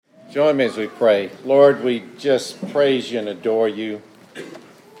Join me as we pray. Lord, we just praise you and adore you.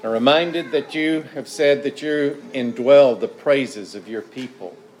 I'm reminded that you have said that you indwell the praises of your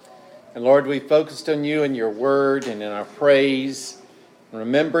people. And Lord, we focused on you and your word and in our praise,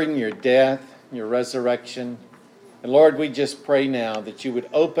 remembering your death, your resurrection. And Lord, we just pray now that you would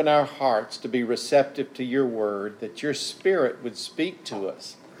open our hearts to be receptive to your word, that your spirit would speak to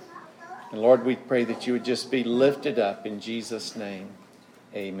us. And Lord, we pray that you would just be lifted up in Jesus' name.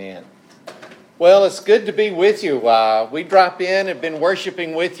 Amen. Well, it's good to be with you. We drop in, have been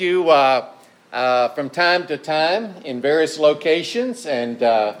worshiping with you from time to time in various locations, and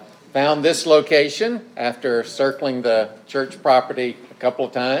found this location after circling the church property a couple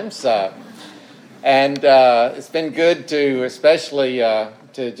of times. And it's been good to especially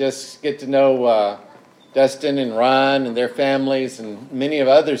to just get to know Dustin and Ron and their families and many of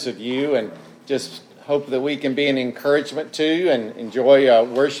others of you, and just hope that we can be an encouragement to and enjoy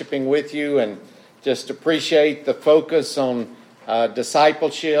worshiping with you, and just appreciate the focus on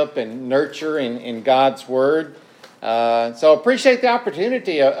discipleship and nurture in God's Word. So appreciate the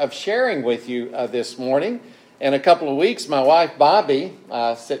opportunity of sharing with you this morning. In a couple of weeks, my wife Bobby,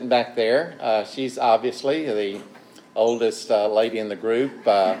 sitting back there, she's obviously the oldest lady in the group,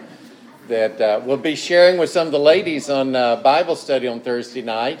 that we'll be sharing with some of the ladies on Bible study on Thursday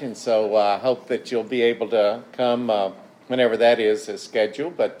night. And so I hope that you'll be able to come whenever that is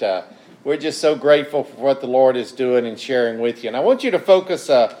scheduled. But we're just so grateful for what the Lord is doing and sharing with you. And I want you to focus,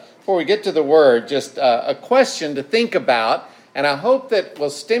 before we get to the Word, just a question to think about. And I hope that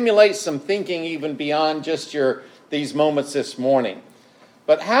will stimulate some thinking even beyond just these moments this morning.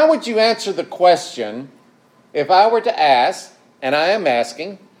 But how would you answer the question if I were to ask, and I am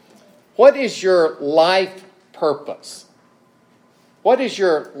asking, what is your life purpose? What is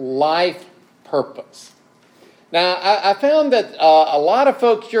your life purpose? Now, I found that a lot of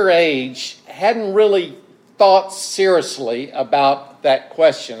folks your age hadn't really thought seriously about that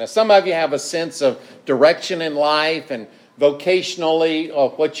question. Now, some of you have a sense of direction in life and vocationally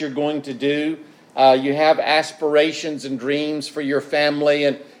of what you're going to do. You have aspirations and dreams for your family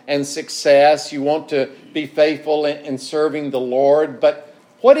and success. You want to be faithful in serving the Lord. But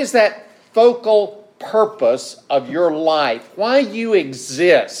what is that focal purpose of your life? Why you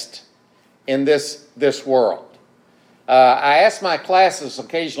exist in this world? I ask my classes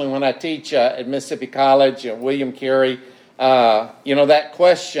occasionally when I teach at Mississippi College, William Carey, that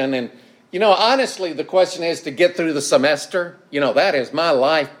question. And, honestly, the question is to get through the semester. That is my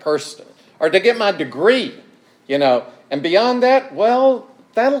life person. Or to get my degree, And beyond that, well,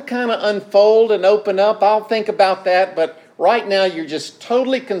 that'll kind of unfold and open up. I'll think about that. But right now, you're just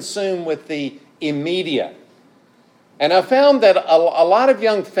totally consumed with the immediate. And I found that a lot of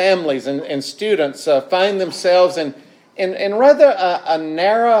young families and students find themselves in rather a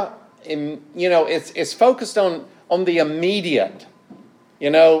narrow, it's focused on the immediate,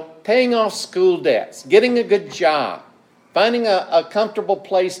 paying off school debts, getting a good job, finding a comfortable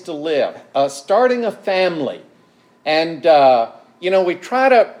place to live, starting a family. And, we try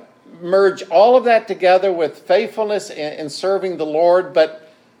to merge all of that together with faithfulness in serving the Lord, but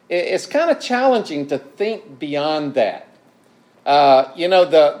it's kind of challenging to think beyond that.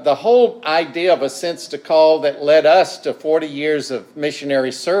 The whole idea of a sense to call that led us to 40 years of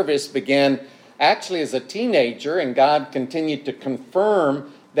missionary service began actually as a teenager, and God continued to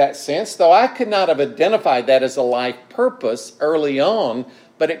confirm that sense, though I could not have identified that as a life purpose early on,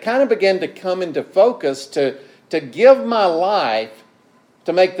 but it kind of began to come into focus to give my life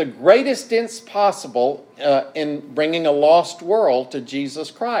to make the greatest dents possible in bringing a lost world to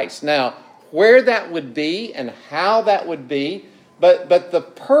Jesus Christ. Now, where that would be and how that would be, but the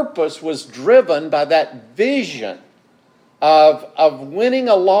purpose was driven by that vision of winning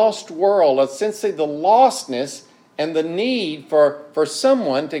a lost world, essentially the lostness and the need for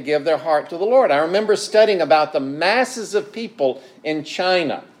someone to give their heart to the Lord. I remember studying about the masses of people in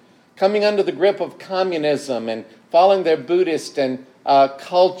China coming under the grip of communism and following their Buddhist and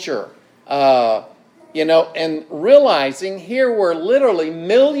culture, and realizing here were literally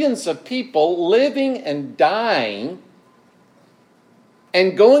millions of people living and dying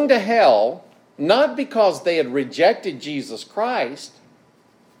and going to hell, not because they had rejected Jesus Christ,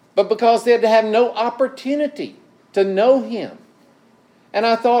 but because they had to have no opportunity to know Him. And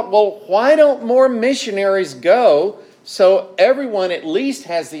I thought, well, why don't more missionaries go so everyone at least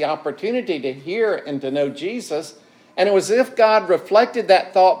has the opportunity to hear and to know Jesus? And it was as if God reflected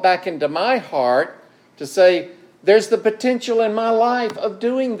that thought back into my heart to say, there's the potential in my life of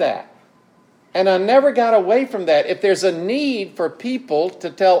doing that. And I never got away from that. If there's a need for people to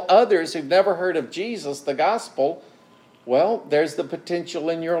tell others who've never heard of Jesus the gospel, Well, there's the potential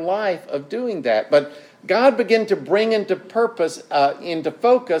in your life of doing that. But God began to bring into focus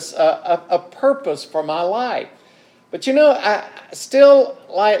a purpose for my life. But I still,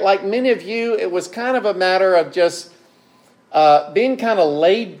 like many of you, it was kind of a matter of just being kind of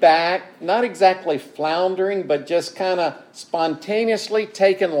laid back, not exactly floundering, but just kind of spontaneously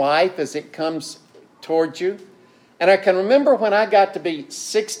taking life as it comes towards you. And I can remember when I got to be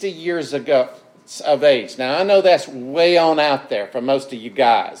 60 years of age. Now, I know that's way on out there for most of you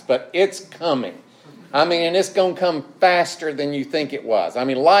guys, but it's coming. And it's going to come faster than you think it was.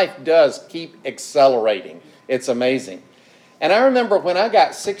 Life does keep accelerating. It's amazing. And I remember when I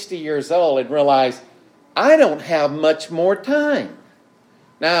got 60 years old and realized I don't have much more time.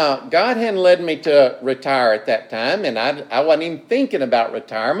 Now, God hadn't led me to retire at that time, and I wasn't even thinking about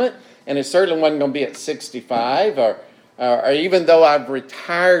retirement, and it certainly wasn't going to be at 65, or even though I've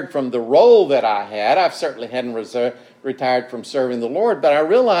retired from the role that I had, I certainly hadn't retired from serving the Lord, but I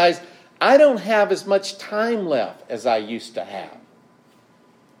realized I don't have as much time left as I used to have.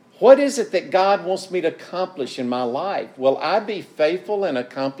 What is it that God wants me to accomplish in my life? Will I be faithful and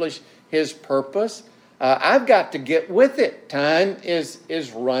accomplish His purpose? I've got to get with it. Time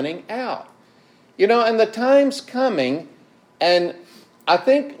is running out. And the time's coming, and I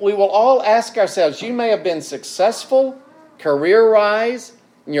think we will all ask ourselves, you may have been successful career-wise,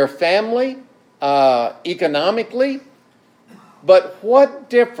 in your family, economically, but what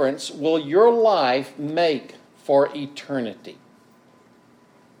difference will your life make for eternity?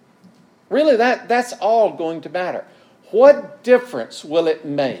 Really, that's all going to matter. What difference will it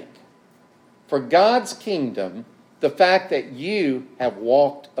make for God's kingdom, the fact that you have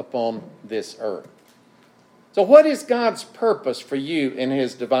walked upon this earth? So what is God's purpose for you in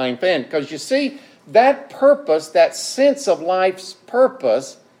His divine plan? Because you see, that purpose, that sense of life's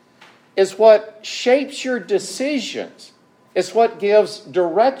purpose, is what shapes your decisions. It's what gives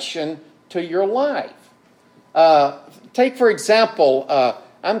direction to your life. Take, for example,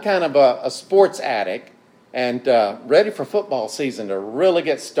 I'm kind of a sports addict and ready for football season to really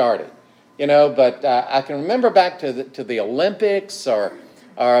get started. But I can remember back to the Olympics, or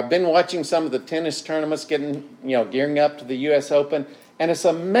I've been watching some of the tennis tournaments gearing up to the U.S. Open, and it's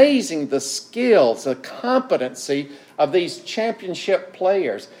amazing the skills, the competency of these championship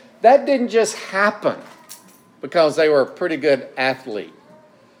players. That didn't just happen because they were a pretty good athlete.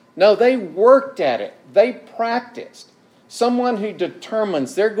 No, they worked at it. They practiced. Someone who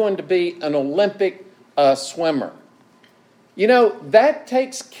determines they're going to be an Olympic swimmer. That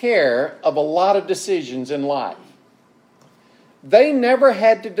takes care of a lot of decisions in life. They never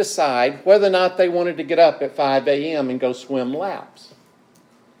had to decide whether or not they wanted to get up at 5 a.m. and go swim laps.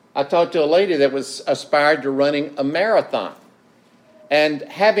 I talked to a lady that was aspired to running a marathon. And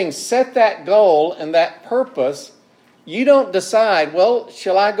having set that goal and that purpose, you don't decide, well,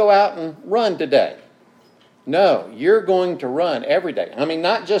 shall I go out and run today? No, you're going to run every day.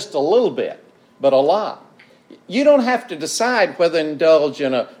 Not just a little bit, but a lot. You don't have to decide whether to indulge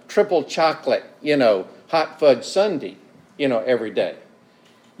in a triple chocolate, hot fudge sundae, every day.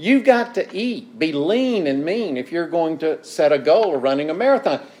 You've got to eat, be lean and mean if you're going to set a goal of running a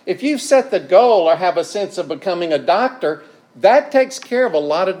marathon. If you've set the goal or have a sense of becoming a doctor, that takes care of a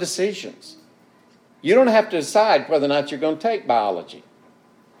lot of decisions. You don't have to decide whether or not you're going to take biology.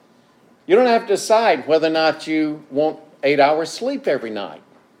 You don't have to decide whether or not you want 8 hours sleep every night.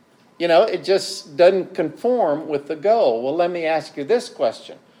 It just doesn't conform with the goal. Well, let me ask you this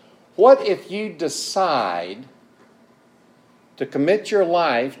question. What if you decide to commit your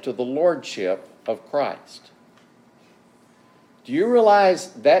life to the lordship of Christ? Do you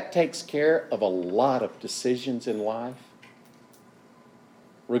realize that takes care of a lot of decisions in life?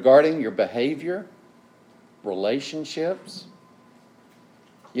 Regarding your behavior, relationships.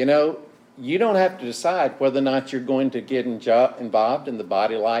 You don't have to decide whether or not you're going to get involved in the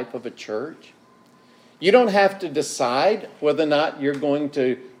body life of a church. You don't have to decide whether or not you're going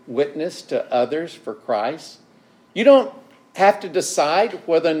to witness to others for Christ. You don't have to decide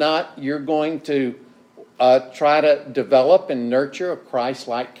whether or not you're going to try to develop and nurture a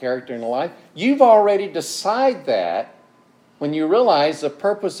Christ-like character in life. You've already decided that when you realize the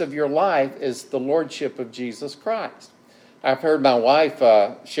purpose of your life is the lordship of Jesus Christ. I've heard my wife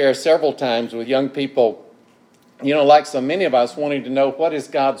share several times with young people, like so many of us, wanting to know what is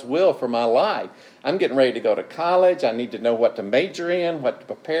God's will for my life. I'm getting ready to go to college. I need to know what to major in, what to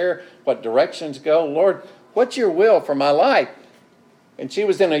prepare, what directions to go. Lord, what's your will for my life? And she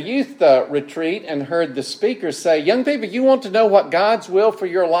was in a youth retreat and heard the speaker say, young people, you want to know what God's will for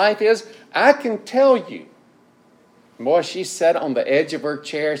your life is? I can tell you. Boy, she sat on the edge of her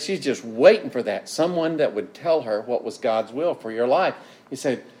chair. She's just waiting for that. Someone that would tell her what was God's will for your life. He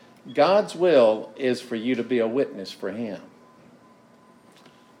said, God's will is for you to be a witness for Him.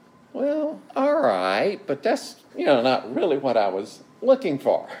 Well, all right, but that's, not really what I was looking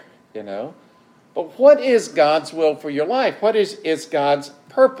for, But what is God's will for your life? What is God's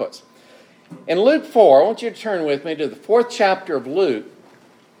purpose? In Luke 4, I want you to turn with me to the 4th chapter of Luke.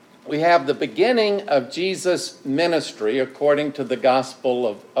 We have the beginning of Jesus' ministry according to the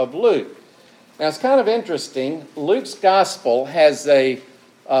Gospel of Luke. Now, it's kind of interesting. Luke's Gospel has a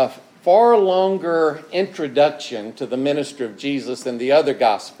far longer introduction to the ministry of Jesus than the other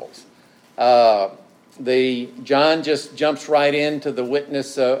Gospels. John just jumps right into the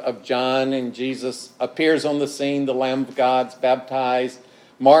witness of John, and Jesus appears on the scene, the Lamb of God's baptized.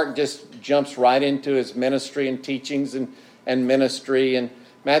 Mark just jumps right into his ministry and teachings and ministry, and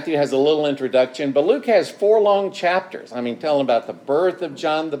Matthew has a little introduction, but Luke has 4 long chapters. Telling about the birth of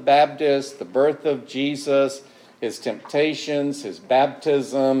John the Baptist, the birth of Jesus, his temptations, his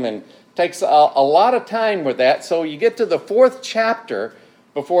baptism, and takes a lot of time with that. So you get to the 4th chapter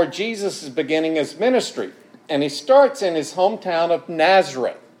before Jesus is beginning his ministry. And he starts in his hometown of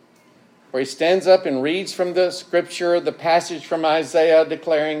Nazareth, where he stands up and reads from the scripture, the passage from Isaiah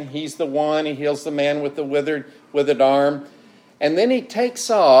declaring he's the one. He heals the man with the withered arm. And then he takes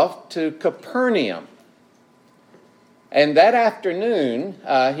off to Capernaum. And that afternoon,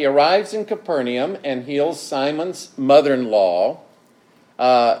 he arrives in Capernaum and heals Simon's mother-in-law.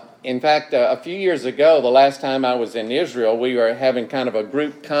 In fact, a few years ago, the last time I was in Israel, we were having kind of a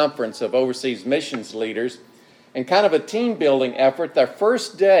group conference of overseas missions leaders and kind of a team-building effort. The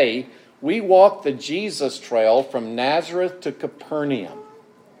first day, we walked the Jesus Trail from Nazareth to Capernaum.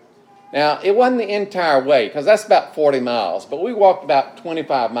 Now, it wasn't the entire way, because that's about 40 miles, but we walked about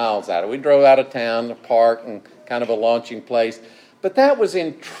 25 miles out of it. We drove out of town, a park, and kind of a launching place. But that was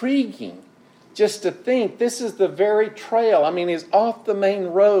intriguing, just to think this is the very trail. It's off the main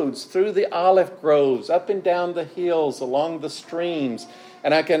roads, through the olive groves, up and down the hills, along the streams.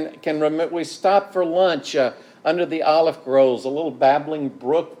 And I can remember we stopped for lunch under the olive groves, a little babbling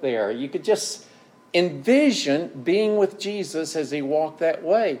brook there. You could just envision being with Jesus as he walked that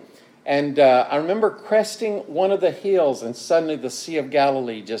way. And I remember cresting one of the hills, and suddenly the Sea of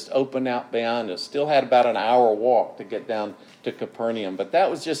Galilee just opened out beyond us. Still had about an hour walk to get down to Capernaum, but that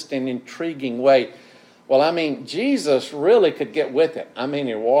was just an intriguing way. Well, Jesus really could get with it.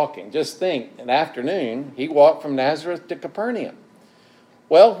 You're walking. Just think, in the afternoon, he walked from Nazareth to Capernaum.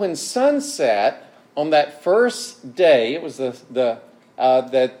 Well, when sunset on that first day, it was the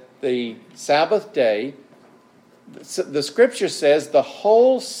Sabbath day, the scripture says the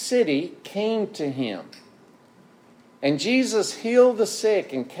whole city came to him. And Jesus healed the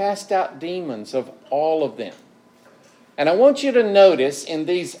sick and cast out demons of all of them. And I want you to notice in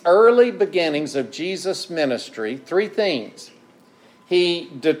these early beginnings of Jesus' ministry, 3 things. He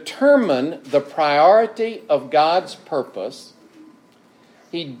determined the priority of God's purpose.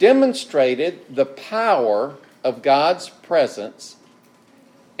 He demonstrated the power of God's presence.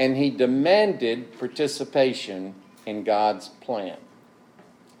 And he demanded participation in God's plan.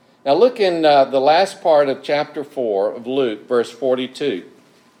 Now look in the last part of chapter 4 of Luke, verse 42.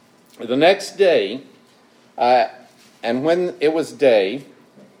 The next day, and when it was day,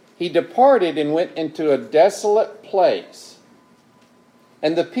 he departed and went into a desolate place.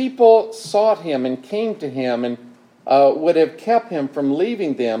 And the people sought him and came to him and would have kept him from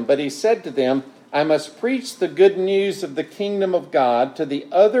leaving them. But he said to them, I must preach the good news of the kingdom of God to the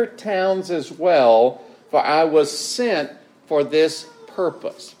other towns as well, for I was sent for this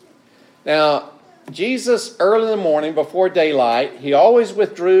purpose. Now, Jesus, early in the morning, before daylight, he always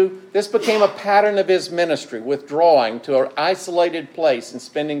withdrew. This became a pattern of his ministry, withdrawing to an isolated place and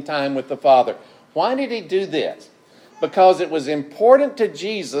spending time with the Father. Why did he do this? Because it was important to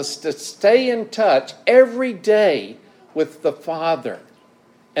Jesus to stay in touch every day with the Father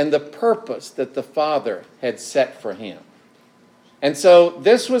and the purpose that the Father had set for him. And so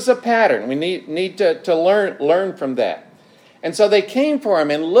this was a pattern. We need to learn from that. And so they came for him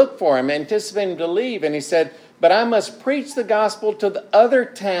and looked for him, anticipating him to leave. And he said, but I must preach the gospel to the other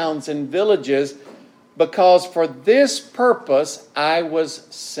towns and villages, because for this purpose I was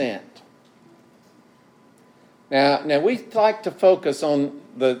sent. Now we like to focus on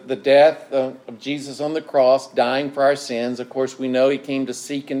the death of Jesus on the cross, dying for our sins. Of course, we know he came to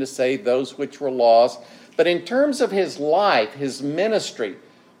seek and to save those which were lost. But in terms of his life, his ministry,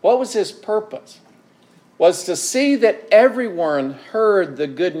 what was his purpose? Was to see that everyone heard the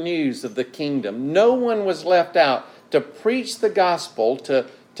good news of the kingdom. No one was left out, to preach the gospel to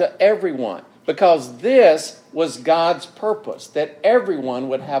everyone, because this was God's purpose, that everyone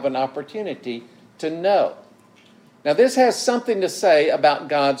would have an opportunity to know. Now, this has something to say about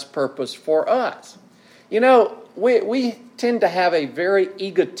God's purpose for us. You know, we tend to have a very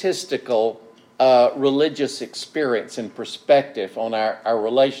egotistical religious experience and perspective on our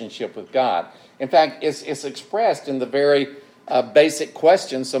relationship with God. In fact, it's expressed in the very basic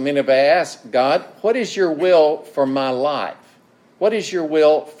question so many of us ask, God, what is your will for my life? What is your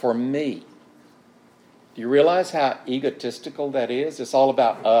will for me? Do you realize how egotistical that is? It's all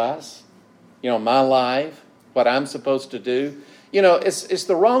about us, my life, what I'm supposed to do. It's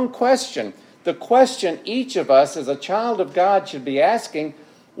the wrong question. The question each of us as a child of God should be asking,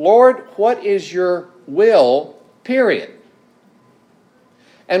 Lord, what is your will, period?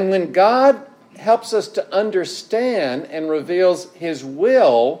 And when God helps us to understand and reveals His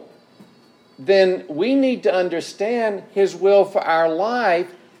will, then we need to understand His will for our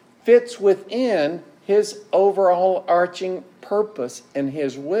life fits within His overall arching purpose and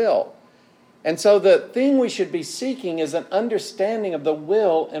His will. And so the thing we should be seeking is an understanding of the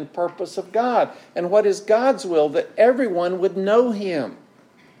will and purpose of God. And what is God's will? That everyone would know Him,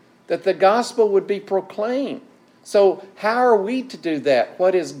 that the gospel would be proclaimed. So how are we to do that?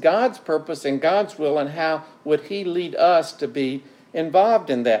 What is God's purpose and God's will, and how would He lead us to be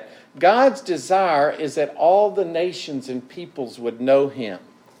involved in that? God's desire is that all the nations and peoples would know Him.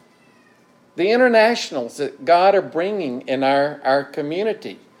 The internationals that God are bringing in our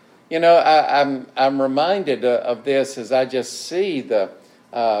community. I'm reminded of this as I just see the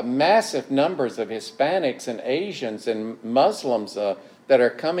massive numbers of Hispanics and Asians and Muslims that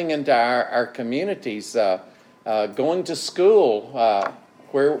are coming into our communities, going to school,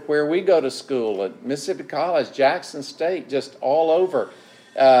 where we go to school, at Mississippi College, Jackson State, just all over.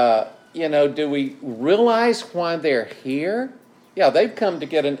 Do we realize why they're here? Yeah, they've come to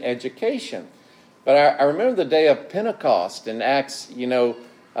get an education. But I remember the day of Pentecost in Acts,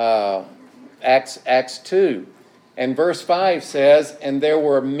 Acts 2. And verse 5 says, and there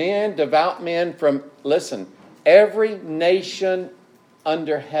were devout men from, listen, every nation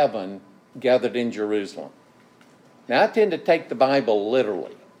under heaven gathered in Jerusalem. Now, I tend to take the Bible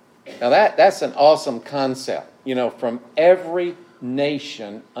literally. Now, that's an awesome concept. From every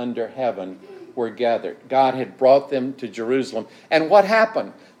nation under heaven were gathered. God had brought them to Jerusalem. And what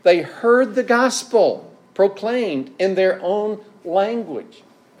happened? They heard the gospel proclaimed in their own language.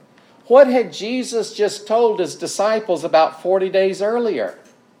 What had Jesus just told His disciples about 40 days earlier?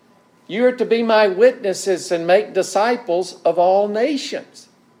 You are to be my witnesses and make disciples of all nations.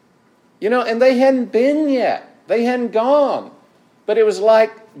 And they hadn't been yet. They hadn't gone. But it was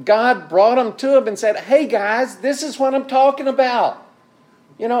like God brought them to Him and said, hey guys, this is what I'm talking about.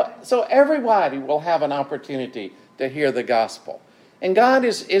 So everybody will have an opportunity to hear the gospel. And God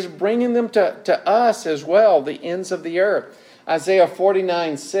is bringing them to us as well, the ends of the earth. Isaiah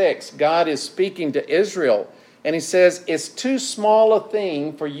 49:6, God is speaking to Israel, and He says, it's too small a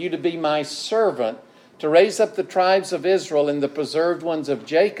thing for you to be my servant, to raise up the tribes of Israel and the preserved ones of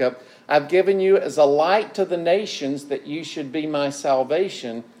Jacob. I've given you as a light to the nations, that you should be my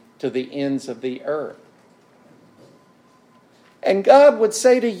salvation to the ends of the earth. And God would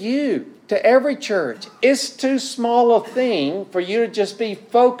say to you, to every church, it's too small a thing for you to just be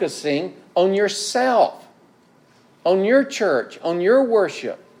focusing on yourself, on your church, on your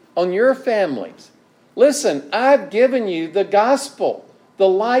worship, on your families. Listen, I've given you the gospel, the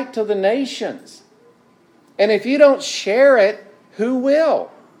light to the nations. And if you don't share it, who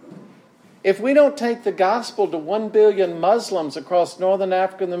will? If we don't take the gospel to 1 billion Muslims across northern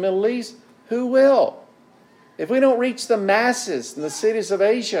Africa and the Middle East, who will? If we don't reach the masses in the cities of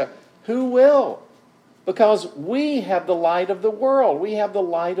Asia, who will? Because we have the light of the world. We have the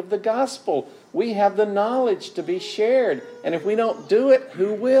light of the gospel. We have the knowledge to be shared. And if we don't do it,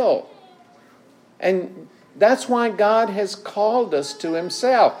 who will? And that's why God has called us to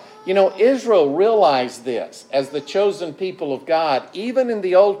Himself. Israel realized this as the chosen people of God, even in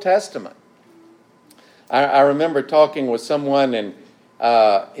the Old Testament. I remember talking with someone, and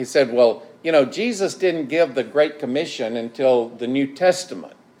he said, well, Jesus didn't give the Great Commission until the New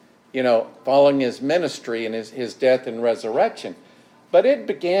Testament, following His ministry and his death and resurrection. But it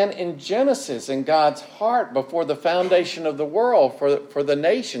began in Genesis, in God's heart, before the foundation of the world for the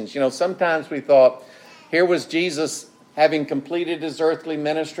nations. Sometimes we thought, here was Jesus having completed His earthly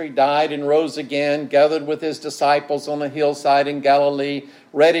ministry, died and rose again, gathered with His disciples on a hillside in Galilee,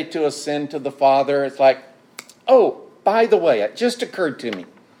 ready to ascend to the Father. It's like, oh, by the way, it just occurred to me.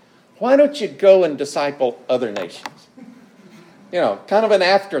 Why don't you go and disciple other nations? Kind of an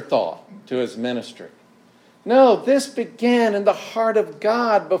afterthought to His ministry. No, this began in the heart of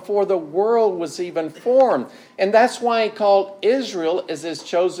God before the world was even formed. And that's why he called Israel as his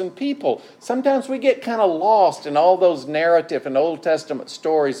chosen people. Sometimes we get kind of lost in all those narrative and Old Testament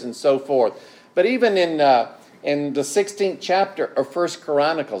stories and so forth. But even in the 16th chapter of First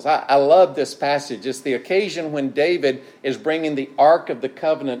Chronicles, I love this passage. It's the occasion when David is bringing the Ark of the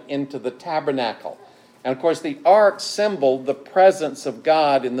Covenant into the tabernacle. And of course, the Ark symboled the presence of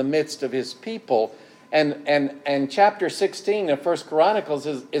God in the midst of his people. And chapter 16 of First Chronicles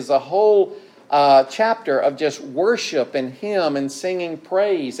is a whole chapter of just worship and hymn and singing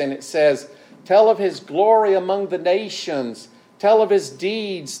praise. And it says, tell of his glory among the nations, tell of his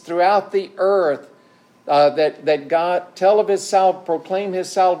deeds throughout the earth, that God, tell of his proclaim his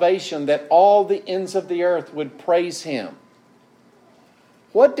salvation, that all the ends of the earth would praise him.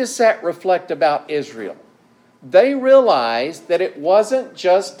 What does that reflect about Israel? They realized that it wasn't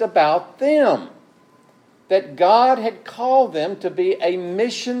just about them, that God had called them to be a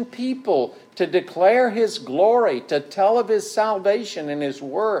mission people, to declare his glory, to tell of his salvation and his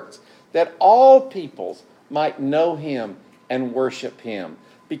works, that all peoples might know him and worship him,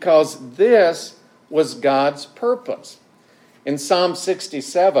 because this was God's purpose. In Psalm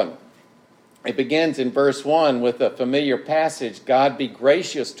 67, it begins in verse 1 with a familiar passage, God be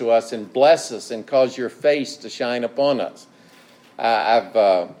gracious to us and bless us and cause your face to shine upon us.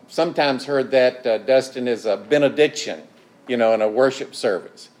 I've sometimes heard that, Dustin, is a benediction, in a worship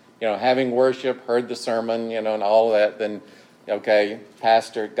service. Having worship, heard the sermon, and all that, then, okay,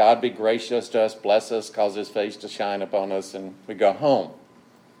 Pastor, God be gracious to us, bless us, cause his face to shine upon us, and we go home.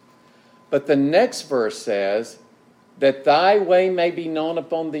 But the next verse says, that thy way may be known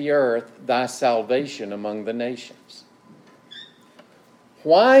upon the earth, thy salvation among the nations.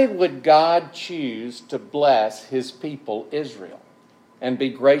 Why would God choose to bless his people, Israel, and be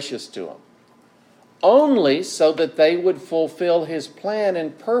gracious to them? Only so that they would fulfill his plan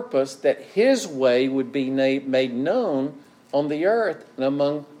and purpose, that his way would be made known on the earth and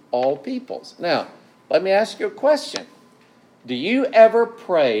among all peoples. Now, let me ask you a question. Do you ever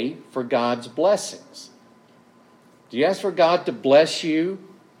pray for God's blessings? Do you ask for God to bless you,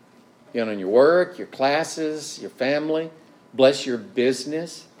 in your work, your classes, your family, bless your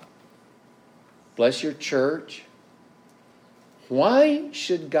business, bless your church? Why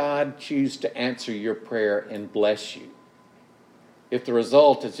should God choose to answer your prayer and bless you if the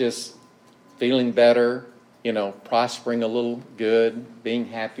result is just feeling better, prospering a little good, being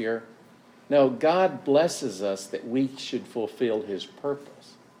happier? No, God blesses us that we should fulfill his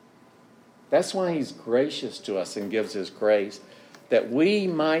purpose. That's why he's gracious to us and gives his grace, that we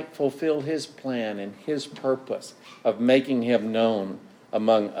might fulfill his plan and his purpose of making him known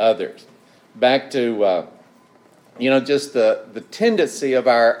among others. Back to, just the tendency of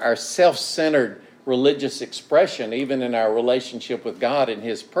our self-centered religious expression, even in our relationship with God and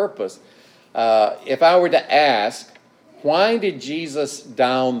his purpose. If I were to ask, why did Jesus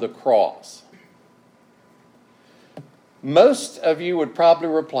die on the cross? Most of you would probably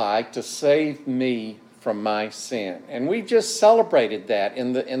reply, to save me from my sin. And we just celebrated that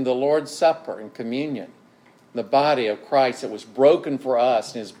in the Lord's Supper and communion. The body of Christ that was broken for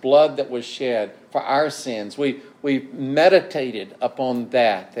us and his blood that was shed for our sins. We meditated upon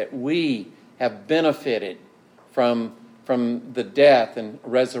that we have benefited from the death and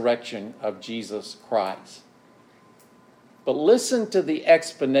resurrection of Jesus Christ. But listen to the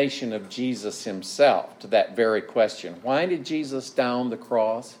explanation of Jesus himself to that very question. Why did Jesus die on the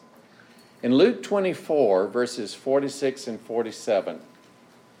cross? In Luke 24, verses 46 and 47,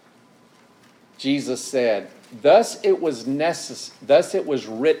 Jesus said, Thus it was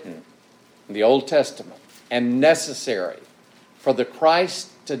written in the Old Testament, and necessary for the Christ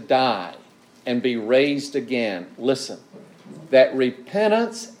to die and be raised again. Listen, that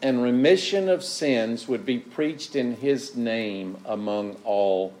repentance and remission of sins would be preached in his name among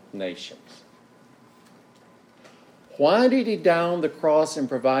all nations. Why did he die on the cross and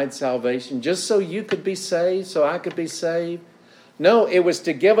provide salvation? Just so you could be saved, so I could be saved? No, it was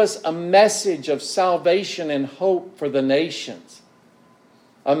to give us a message of salvation and hope for the nations.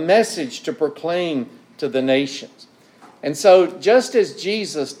 A message to proclaim to the nations. And so just as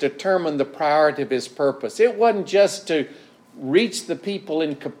Jesus determined the priority of his purpose, it wasn't just to reach the people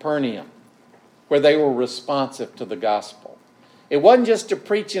in Capernaum where they were responsive to the gospel. It wasn't just to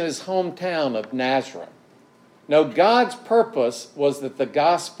preach in his hometown of Nazareth. No, God's purpose was that the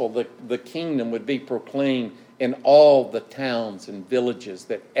gospel, the kingdom, would be proclaimed in all the towns and villages,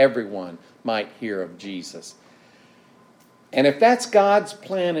 that everyone might hear of Jesus. And if that's God's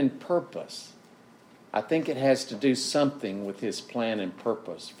plan and purpose, I think it has to do something with his plan and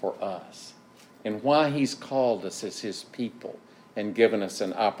purpose for us. and why he's called us as his people and given us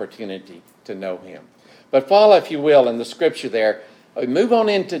an opportunity to know him. But follow, if you will, in the scripture there. We move on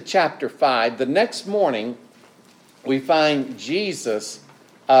into chapter 5. The next morning, we find Jesus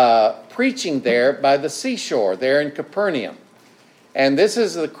preaching there by the seashore, there in Capernaum. And this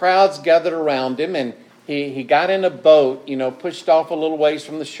is the crowds gathered around him, and he got in a boat, pushed off a little ways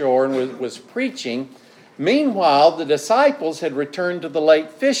from the shore and was preaching. Meanwhile, the disciples had returned to the lake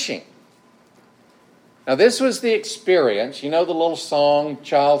fishing. Now, this was the experience. You know the little song,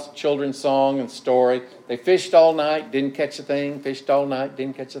 children's song and story. They fished all night, didn't catch a thing. Fished all night,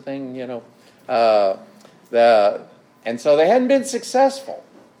 didn't catch a thing, and so they hadn't been successful.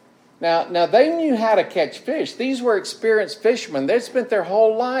 Now they knew how to catch fish. These were experienced fishermen. They'd spent their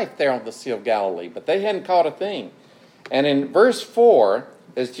whole life there on the Sea of Galilee, but they hadn't caught a thing. And in verse 4,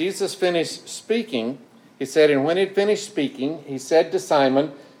 as Jesus finished speaking, he said, and when he had finished speaking, he said to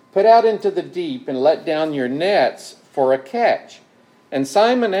Simon, "Put out into the deep and let down your nets for a catch." And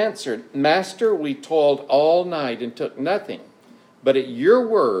Simon answered, "Master, we toiled all night and took nothing, but at your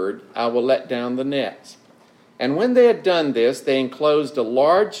word I will let down the nets." And when they had done this, they enclosed a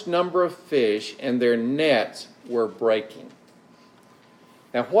large number of fish, and their nets were breaking.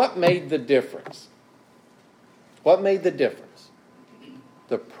 Now, what made the difference? What made the difference?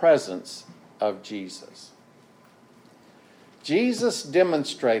 The presence of Jesus. Jesus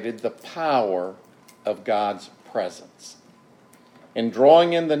demonstrated the power of God's presence in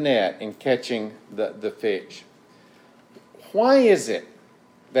drawing in the net and catching the fish. Why is it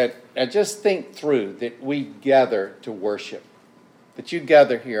that, I just think through, that we gather to worship, that you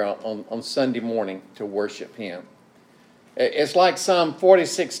gather here on Sunday morning to worship him? It's like Psalm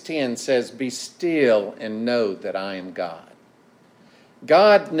 46:10 says, "Be still and know that I am God."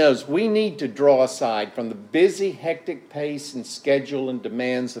 God knows we need to draw aside from the busy, hectic pace and schedule and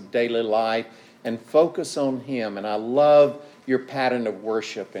demands of daily life and focus on him. And I love your pattern of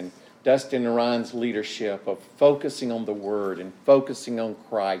worship and Dustin and Ryan's leadership of focusing on the Word and focusing on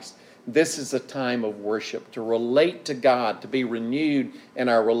Christ. This is a time of worship, to relate to God, to be renewed in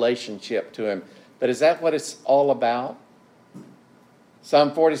our relationship to him. But is that what it's all about?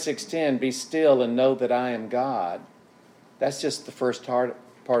 Psalm 46:10, "Be still and know that I am God." That's just the first part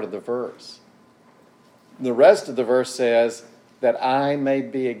of the verse. The rest of the verse says, "That I may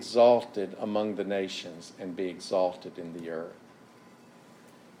be exalted among the nations and be exalted in the earth."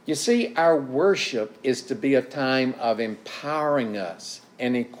 You see, our worship is to be a time of empowering us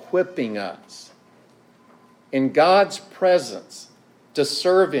and equipping us in God's presence to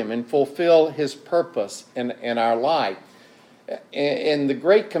serve him and fulfill his purpose in our life. In the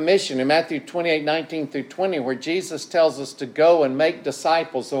Great Commission in Matthew 28:19-20, where Jesus tells us to go and make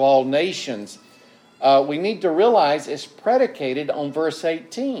disciples of all nations, we need to realize it's predicated on verse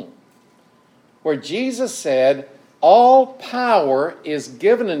 18, where Jesus said, "All power is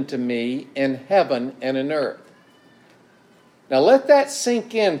given unto me in heaven and in earth." Now let that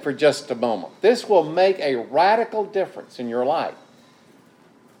sink in for just a moment. This will make a radical difference in your life.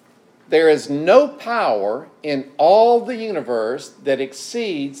 There is no power in all the universe that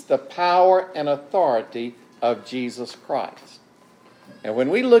exceeds the power and authority of Jesus Christ. And when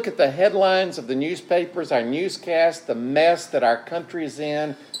we look at the headlines of the newspapers, our newscasts, the mess that our country is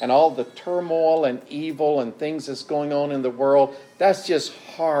in, and all the turmoil and evil and things that's going on in the world, that's just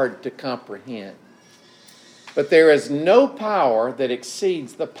hard to comprehend. But there is no power that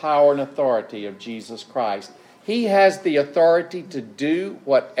exceeds the power and authority of Jesus Christ. He has the authority to do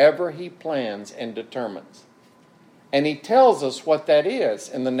whatever he plans and determines. And he tells us what that is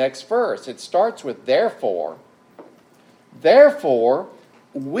in the next verse. It starts with therefore. Therefore,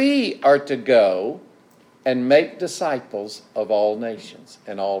 we are to go and make disciples of all nations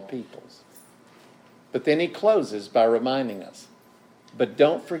and all peoples. But then he closes by reminding us, but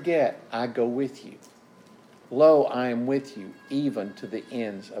don't forget, I go with you. Lo, I am with you even to the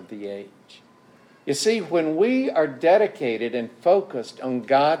ends of the age. You see, when we are dedicated and focused on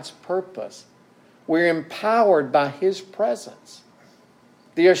God's purpose, we're empowered by his presence.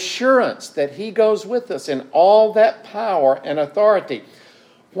 The assurance that he goes with us in all that power and authority.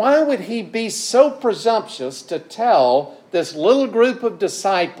 Why would he be so presumptuous to tell this little group of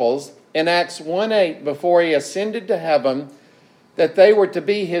disciples in Acts 1:8 before he ascended to heaven that they were to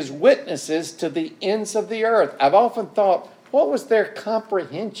be his witnesses to the ends of the earth? I've often thought, what was their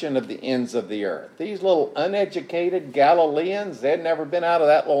comprehension of the ends of the earth? These little uneducated Galileans, they'd never been out of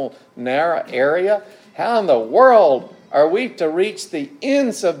that little narrow area. How in the world are we to reach the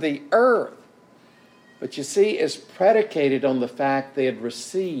ends of the earth? But you see, it's predicated on the fact they had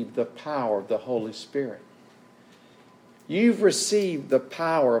received the power of the Holy Spirit. You've received the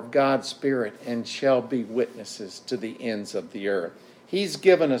power of God's Spirit and shall be witnesses to the ends of the earth. He's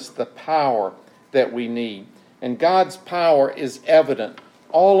given us the power that we need. And God's power is evident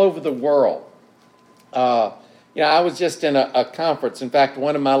all over the world. I was just in a conference. In fact,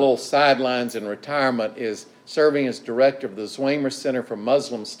 one of my little sidelines in retirement is serving as director of the Zwemer Center for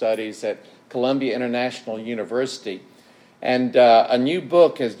Muslim Studies at Columbia International University. And a new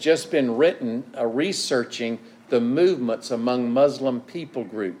book has just been written researching the movements among Muslim people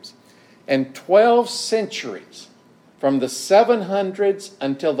groups. And 12 centuries, from the 700s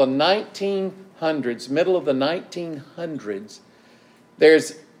until the 1900s, middle of the 1900s,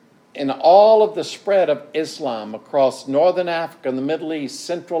 there's, in all of the spread of Islam across northern Africa, the Middle East,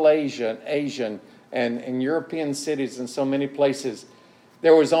 Central Asia, Asian, and European cities in so many places,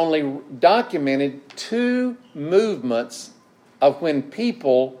 there was only documented 2 movements of when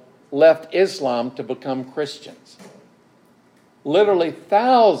people left Islam to become Christians. Literally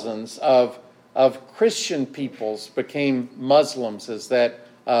thousands of Christian peoples became Muslims as that,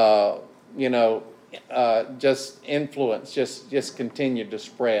 just influence just continued to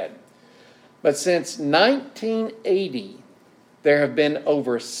spread. But since 1980, there have been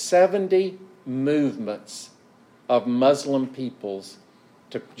over 70 movements of Muslim peoples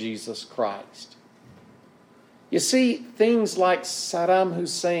to Jesus Christ. You see, things like Saddam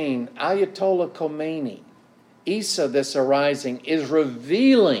Hussein, Ayatollah Khomeini, Isa, this arising, is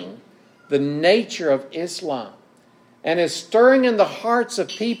revealing the nature of Islam and is stirring in the hearts of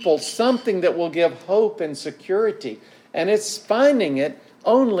people something that will give hope and security. And it's finding it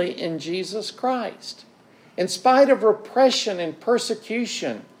only in Jesus Christ. In spite of repression and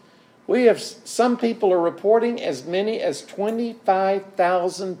persecution, some people are reporting as many as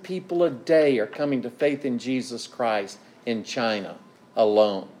 25,000 people a day are coming to faith in Jesus Christ in China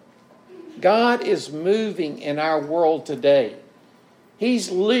alone. God is moving in our world today. He's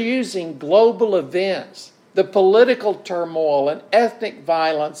using global events, the political turmoil and ethnic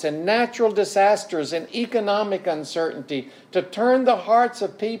violence and natural disasters and economic uncertainty to turn the hearts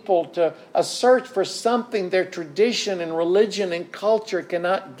of people to a search for something their tradition and religion and culture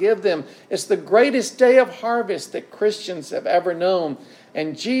cannot give them. It's the greatest day of harvest that Christians have ever known.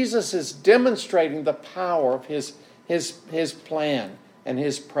 And Jesus is demonstrating the power of his plan and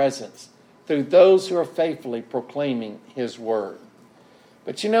his presence through those who are faithfully proclaiming his word.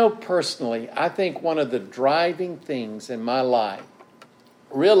 But personally, I think one of the driving things in my life,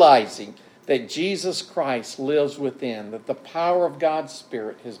 realizing that Jesus Christ lives within, that the power of God's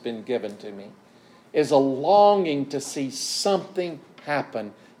Spirit has been given to me, is a longing to see something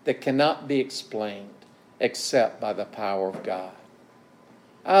happen that cannot be explained except by the power of God.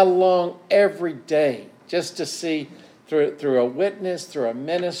 I long every day just to see through a witness, through a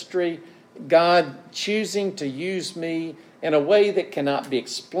ministry, God choosing to use me in a way that cannot be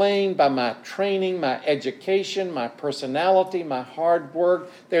explained by my training, my education, my personality, my hard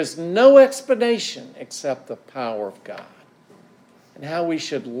work. There's no explanation except the power of God. And how we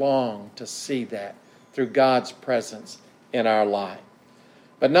should long to see that through God's presence in our life.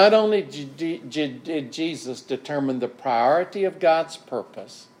 But not only did Jesus determine the priority of God's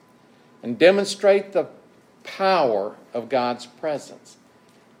purpose and demonstrate the power of God's presence,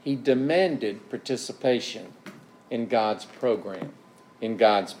 he demanded participation in God's program, in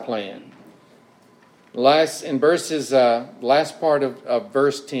God's plan. Last part of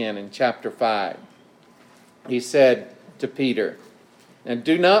verse 10 in chapter 5, he said to Peter, "And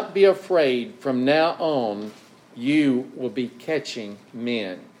do not be afraid, from now on you will be catching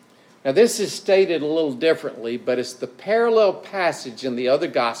men." Now this is stated a little differently, but it's the parallel passage in the other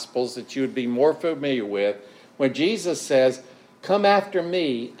Gospels that you would be more familiar with, where Jesus says, "Come after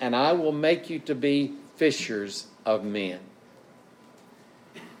me, and I will make you to be fishers of men."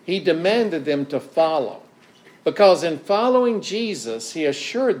 He demanded them to follow, because in following Jesus, he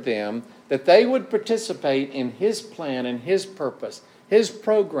assured them that they would participate in his plan and his purpose, his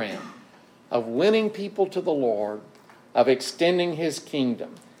program of winning people to the Lord, of extending his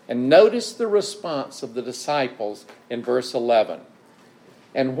kingdom. And notice the response of the disciples in verse 11.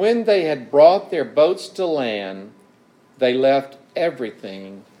 "And when they had brought their boats to land, they left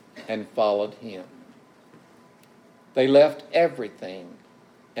everything and followed him." They left everything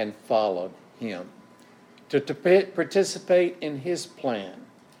and followed him to participate in his plan,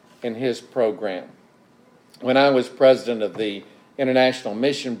 in his program. When I was president of the International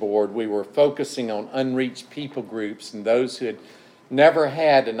Mission Board, we were focusing on unreached people groups and those who had never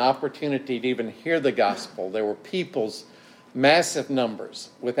had an opportunity to even hear the gospel. There were peoples, massive numbers,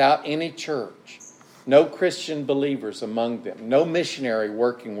 without any church, no Christian believers among them, no missionary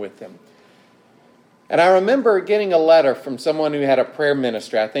working with them. And I remember getting a letter from someone who had a prayer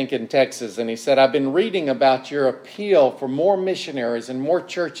ministry, I think in Texas, and he said, I've been reading about your appeal for more missionaries and more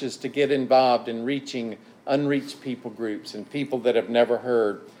churches to get involved in reaching unreached people groups and people that have never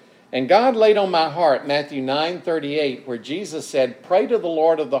heard. And God laid on my heart Matthew 9:38, where Jesus said, pray to the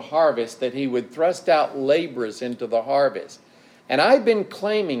Lord of the harvest that he would thrust out laborers into the harvest. And I've been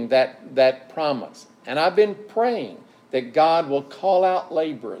claiming that promise, and I've been praying that God will call out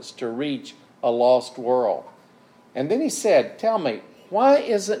laborers to reach a lost world. And then he said, tell me, why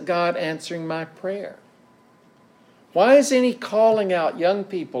isn't God answering my prayer? Why isn't he calling out young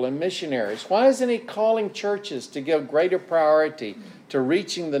people and missionaries? Why isn't he calling churches to give greater priority to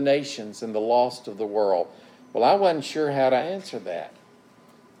reaching the nations and the lost of the world? Well, I wasn't sure how to answer that.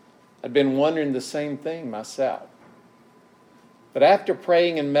 I'd been wondering the same thing myself. But after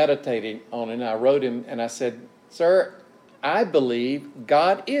praying and meditating on it, I wrote him and I said, sir, I believe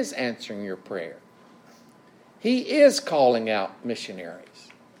God is answering your prayer. He is calling out missionaries.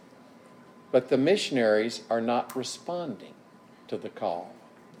 But the missionaries are not responding to the call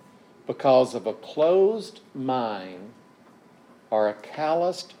because of a closed mind or a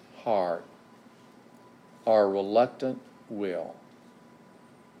calloused heart or a reluctant will.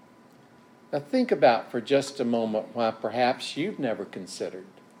 Now think about for just a moment why perhaps you've never considered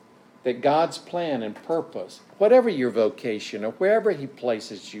that God's plan and purpose, whatever your vocation or wherever he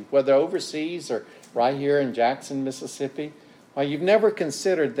places you, whether overseas or right here in Jackson, Mississippi, why you've never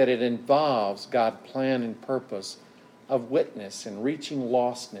considered that it involves God's plan and purpose of witness and reaching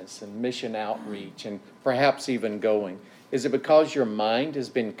lostness and mission outreach and perhaps even going. Is it because your mind has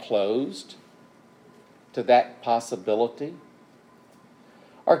been closed to that possibility?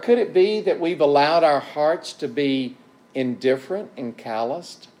 Or could it be that we've allowed our hearts to be indifferent and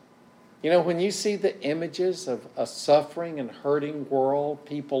calloused? You know, when you see the images of a suffering and hurting world,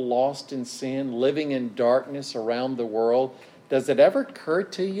 people lost in sin, living in darkness around the world, does it ever occur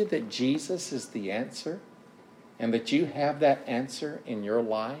to you that Jesus is the answer and that you have that answer in your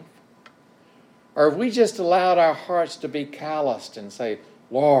life? Or have we just allowed our hearts to be calloused and say,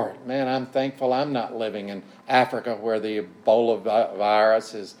 Lord, man, I'm thankful I'm not living in Africa where the Ebola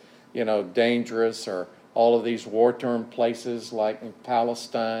virus is, dangerous, or all of these war-torn places like in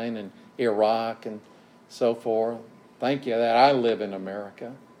Palestine and Iraq and so forth. Thank you that I live in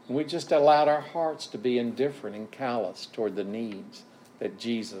America. And we just allowed our hearts to be indifferent and callous toward the needs that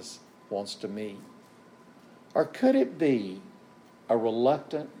Jesus wants to meet. Or could it be a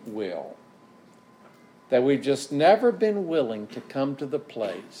reluctant will that we've just never been willing to come to the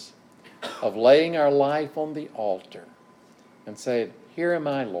place of laying our life on the altar and say, here am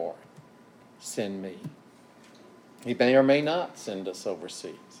I, Lord, send me. He may or may not send us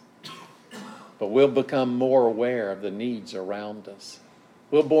overseas, but we'll become more aware of the needs around us.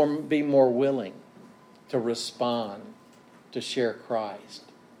 We'll be more willing to respond, to share Christ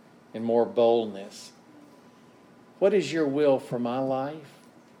in more boldness. What is your will for my life?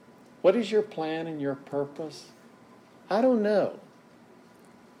 What is your plan and your purpose? I don't know.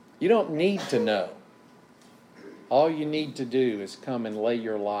 You don't need to know. All you need to do is come and lay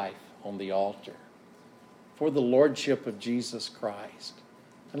your life on the altar for the lordship of Jesus Christ.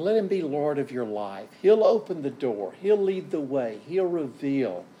 And let him be Lord of your life. He'll open the door. He'll lead the way. He'll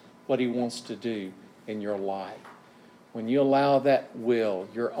reveal what he wants to do in your life. When you allow that will,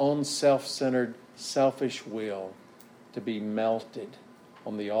 your own self-centered, selfish will, to be melted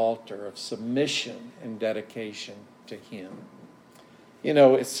on the altar of submission and dedication to him. You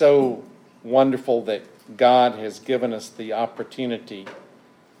know, it's so wonderful that God has given us the opportunity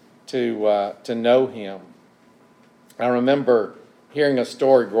to know him. I remember hearing a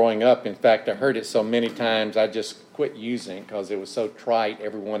story growing up. In fact, I heard it so many times I just quit using it because it was so trite.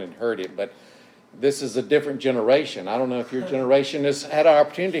 Everyone had heard it. But this is a different generation. I don't know if your generation has had an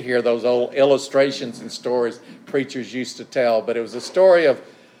opportunity to hear those old illustrations and stories preachers used to tell. But it was a story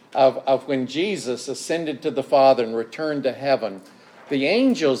of when Jesus ascended to the Father and returned to heaven. The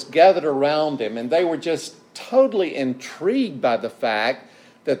angels gathered around him, and they were just totally intrigued by the fact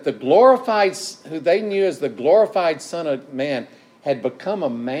that the glorified, who they knew as the glorified Son of Man, had become a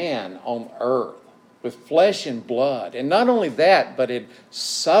man on earth with flesh and blood. And not only that, but had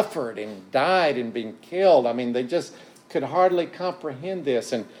suffered and died and been killed. I mean, they just could hardly comprehend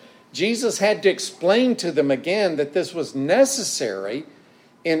this. And Jesus had to explain to them again that this was necessary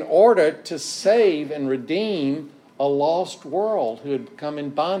in order to save and redeem a lost world who had come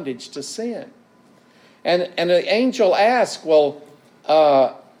in bondage to sin. And the angel asked, well,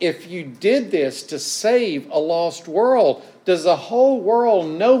 if you did this to save a lost world, does the whole world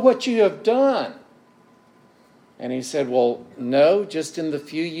know what you have done? And he said, well, no, just in the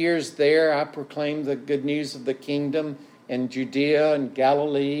few years there, I proclaimed the good news of the kingdom in Judea and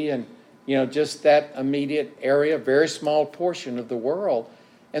Galilee and, just that immediate area, very small portion of the world.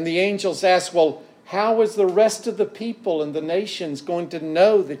 And the angels asked, well, how is the rest of the people and the nations going to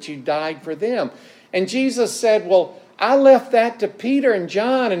know that you died for them? And Jesus said, well, I left that to Peter and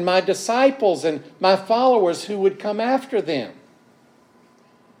John and my disciples and my followers who would come after them.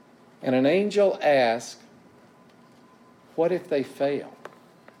 And an angel asked, what if they fail?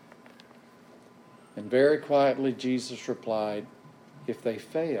 And very quietly Jesus replied, if they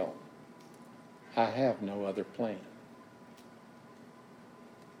fail, I have no other plan.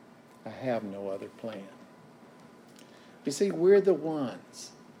 I have no other plan. You see, we're the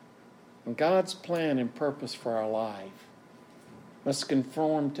ones. And God's plan and purpose for our life must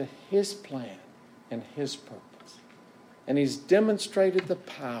conform to His plan and His purpose. And He's demonstrated the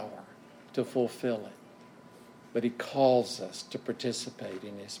power to fulfill it. But He calls us to participate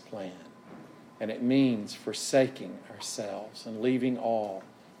in His plan. And it means forsaking ourselves and leaving all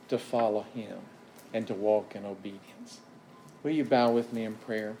to follow Him and to walk in obedience. Will you bow with me in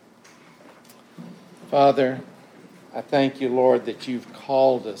prayer? Father, I thank you, Lord, that you've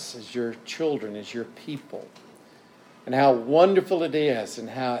called us as your children, as your people. And how wonderful it is and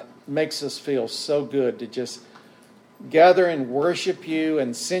how it makes us feel so good to just gather and worship you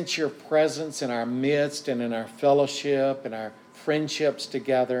and sense your presence in our midst and in our fellowship and our friendships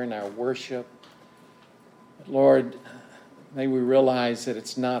together and our worship. But Lord, may we realize that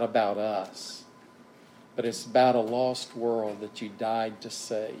it's not about us, but it's about a lost world that you died to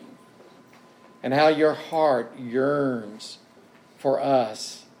save. And how your heart yearns for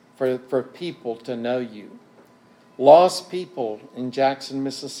us, for people to know you. Lost people in Jackson,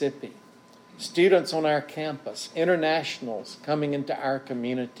 Mississippi. Students on our campus. Internationals coming into our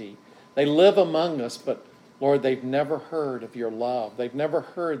community. They live among us, but Lord, they've never heard of your love. They've never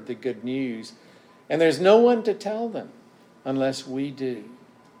heard the good news. And there's no one to tell them unless we do.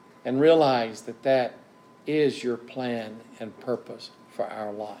 And realize that that is your plan and purpose for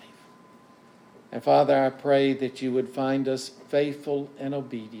our life. And Father, I pray that you would find us faithful and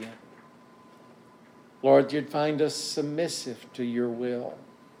obedient. Lord, you'd find us submissive to your will.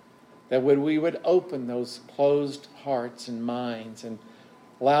 That we would open those closed hearts and minds and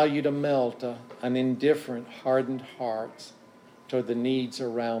allow you to melt an indifferent, hardened hearts toward the needs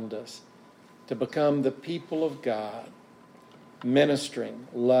around us. To become the people of God, ministering,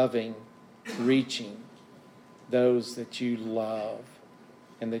 loving, reaching those that you love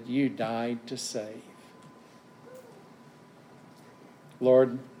and that you died to save.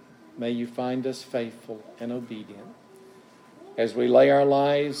 Lord, may you find us faithful and obedient as we lay our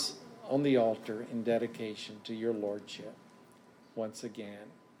lives on the altar in dedication to your lordship. Once again,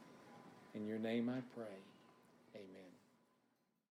 in your name I pray.